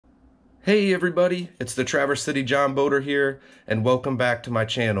Hey everybody, it's the Traverse City John Boater here, and welcome back to my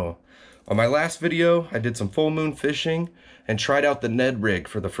channel. On my last video, I did some full moon fishing and tried out the Ned rig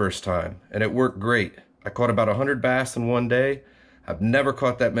for the first time, and it worked great. I caught about 100 bass in one day. I've never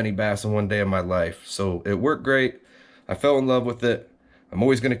caught that many bass in one day in my life, so it worked great. I fell in love with it. I'm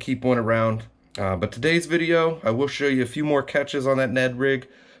always going to keep one around. But today's video, I will show you a few more catches on that Ned rig,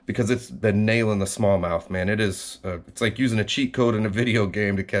 because it's been nailing the smallmouth, man. It is, it's like using a cheat code in a video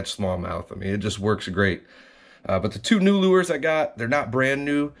game to catch smallmouth. I mean, it just works great. But the two new lures I got, they're not brand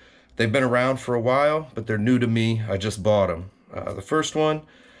new. They've been around for a while, but they're new to me. I just bought them. The first one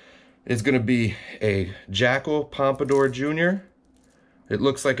is going to be a Jackal Pompadour Jr. It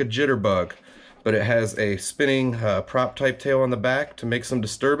looks like a jitterbug, but it has a spinning prop type tail on the back to make some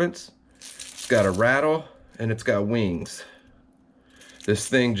disturbance. It's got a rattle and it's got wings. This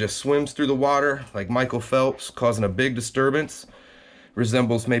thing just swims through the water like Michael Phelps, causing a big disturbance.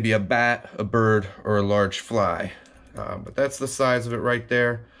 Resembles maybe a bat, a bird, or a large fly. But that's the size of it right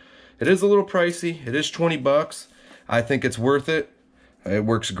there. It is a little pricey. It is 20 bucks. I think it's worth it. It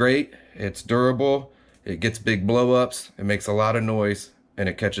works great. It's durable. It gets big blow-ups. It makes a lot of noise, and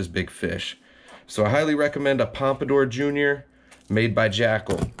it catches big fish. So I highly recommend a Pompadour Jr. made by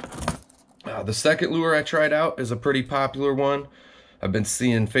Jackal. The second lure I tried out is a pretty popular one. I've been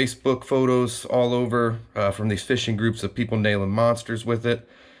seeing Facebook photos all over from these fishing groups of people nailing monsters with it.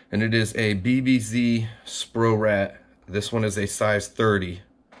 And it is a BBZ Spro Rat. This one is a size 30.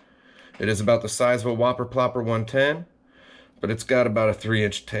 It is about the size of a Whopper Plopper 110, but it's got about a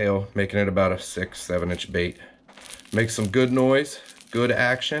 3-inch tail, making it about a 6-7-inch bait. Makes some good noise, good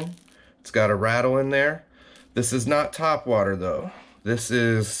action. It's got a rattle in there. This is not topwater though. This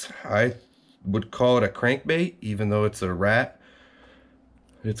is, I would call it a crankbait, even though it's a rat.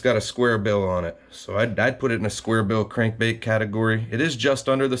 It's got a square bill on it, so I'd put it in a square bill crankbait category. It is just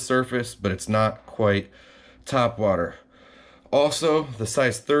under the surface, but it's not quite top water. Also, the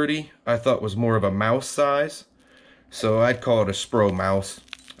size 30 I thought was more of a mouse size, so I'd call it a Spro mouse.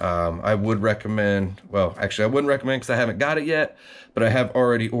 I would recommend, well, actually I wouldn't recommend because I haven't got it yet, but I have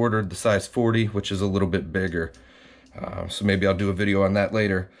already ordered the size 40, which is a little bit bigger. So maybe I'll do a video on that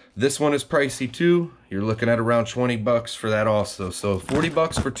later. This one is pricey too. You're looking at around 20 bucks for that also. So 40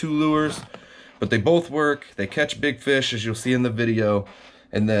 bucks for two lures, but they both work. They catch big fish, as you'll see in the video.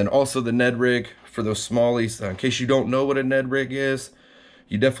 And then also the Ned rig for those smallies. In case you don't know what a Ned rig is,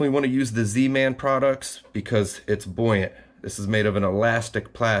 you definitely want to use the Z-Man products because it's buoyant. This is made of an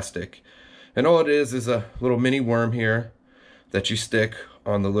elastic plastic. And all it is a little mini worm here that you stick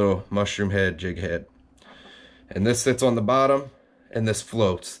on the little mushroom head, jig head. And this sits on the bottom, and this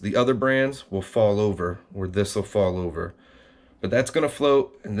floats. The other brands will fall over, or this will fall over. But that's gonna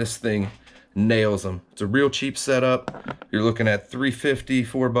float, and this thing nails them. It's a real cheap setup. You're looking at $3.50,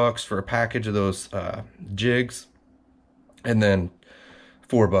 $4 for a package of those jigs, and then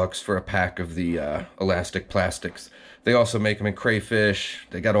 $4 for a pack of the elastic plastics. They also make them in crayfish.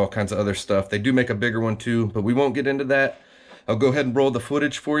 They got all kinds of other stuff. They do make a bigger one too, but we won't get into that. I'll go ahead and roll the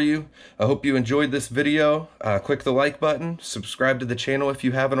footage for you. I hope you enjoyed this video. Click the like button, subscribe to the channel if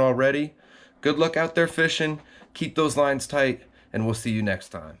you haven't already. Good luck out there fishing, keep those lines tight, and we'll see you next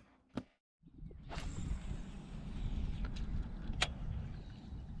time.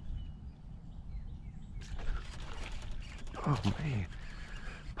 Oh man,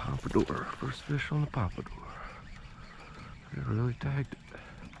 Pompadour, first fish on the Pompadour. It really tagged it.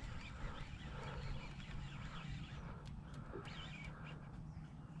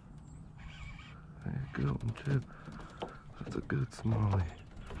 There you go, Chip. That's a good smallie.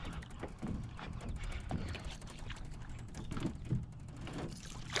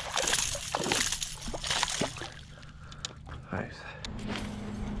 Nice.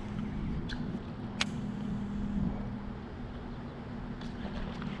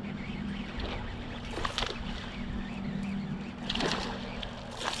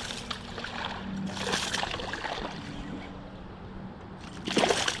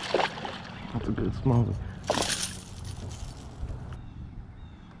 That's a good smallie.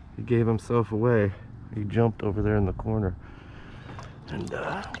 He gave himself away. He jumped over there in the corner and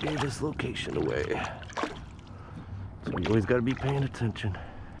gave his location away. So you always got to be paying attention.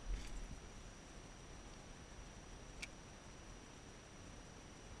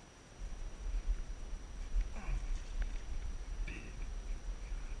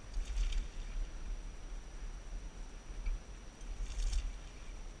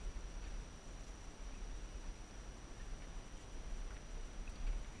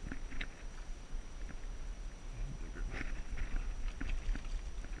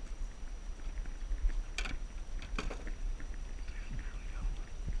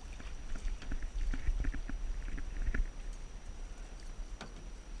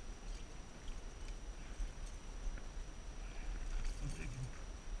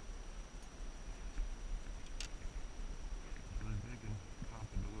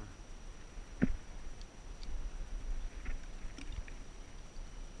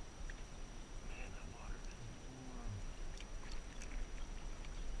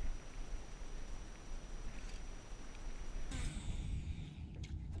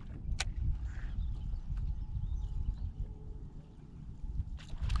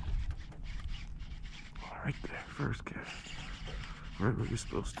 first cast. Right where you're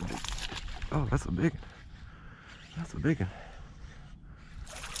supposed to be. Oh, that's a big one. That's a big one.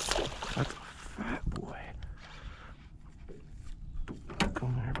 That's a fat boy.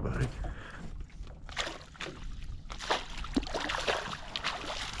 Come here, buddy.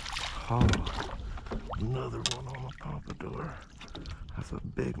 Oh, another one on the Pompadour. That's a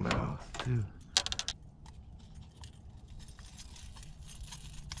big mouth, too.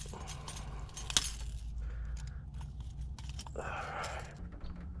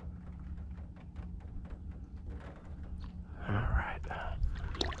 Alright.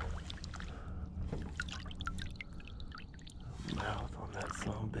 Mouth on that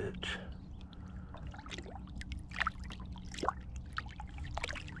sumbitch.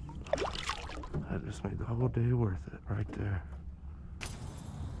 That just made the whole day worth it right there.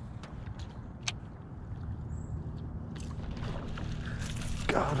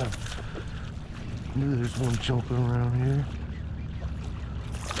 Got him. Knew there's one jumping around here.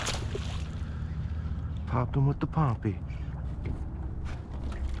 Popped him with the Pompy.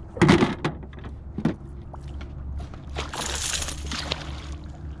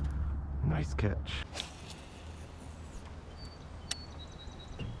 Nice catch.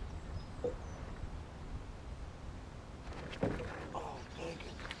 I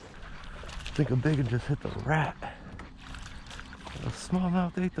think a big one just hit the rat. A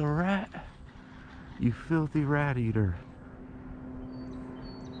smallmouth ate the rat. You filthy rat eater.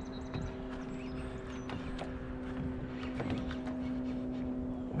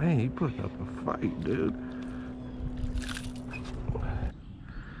 Man, you put up a fight, dude.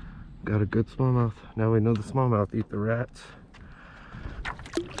 Got a good smallmouth. Now we know the smallmouth eat the rats.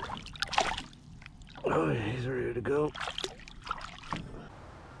 Oh, yeah, he's ready to go.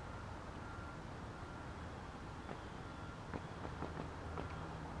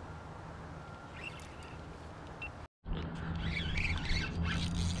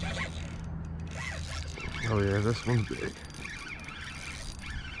 Oh yeah, this one's big.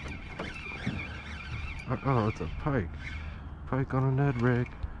 Oh, it's a pike. Pike on a Ned rig.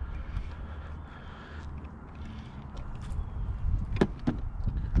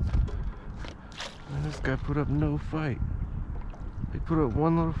 And this guy put up no fight. He put up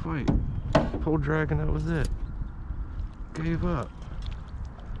one little fight. Pole dragon, that was it. Gave up.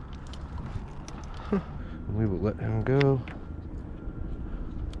 We will let him go.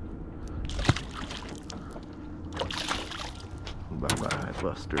 Bye-bye,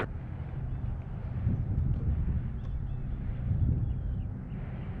 Buster.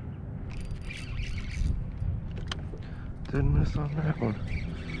 Didn't miss on that one.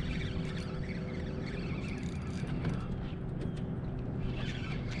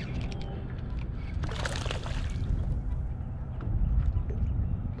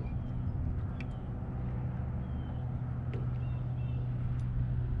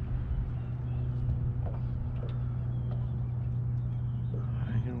 I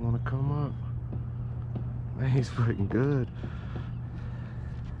didn't want to come up. Man, he's freaking good.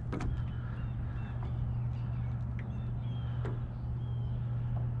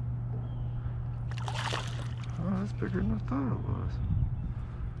 Oh, that's bigger than I thought it was.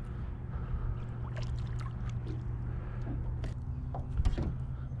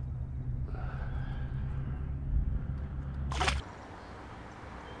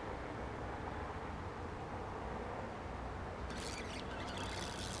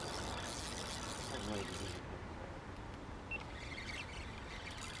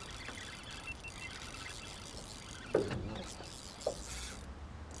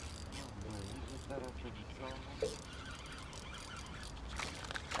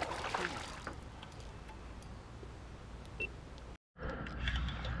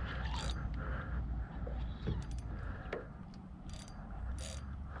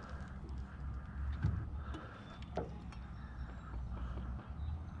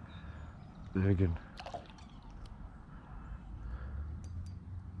 Digging.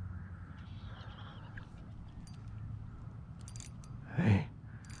 Hey,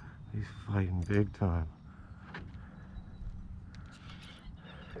 he's fighting big time.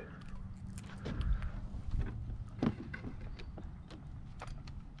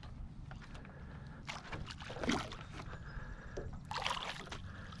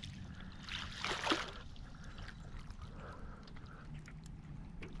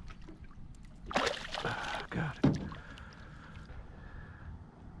 Got it.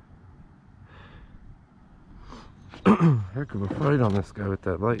 Heck of a fight on this guy with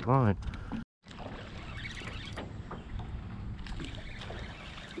that light line.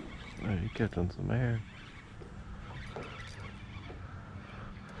 Oh, he's catching some air.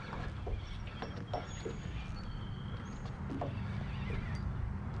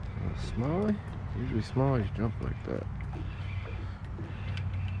 smallies jump like that?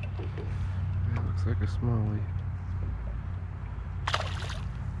 That looks like a smallie.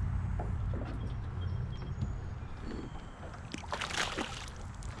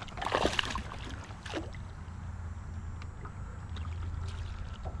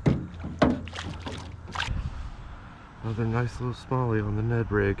 Another nice little smallie on the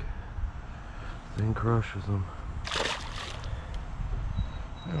Ned rig. Thing crushes them.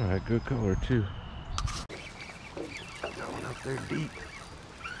 Alright, good color too. Got one up there deep.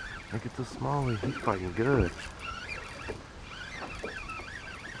 I think it's a smallie. He's fighting good.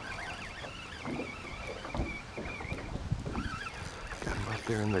 Got him up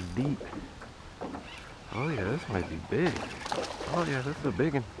there in the deep. Oh yeah, this might be big. Oh yeah, this is a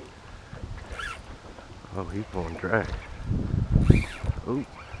big one. Oh, he's pulling drag. Oh.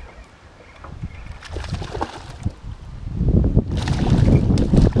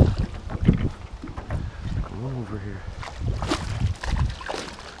 Come over here.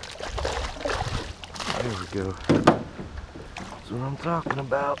 There we go. That's what I'm talking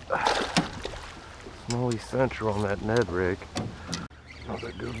about. Smallie Central on that Ned rig.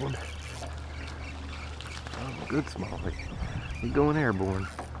 Another good one. Oh, good smallie. He's going airborne.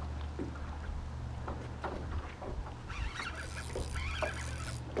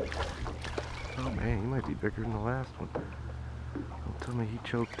 Oh man, he might be bigger than the last one. Don't tell me he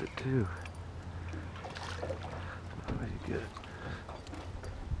choked it too. Very good.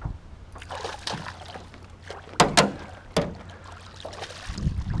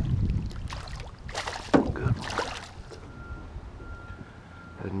 Good one.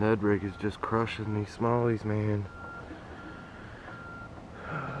 That Ned rig is just crushing these smallies, man.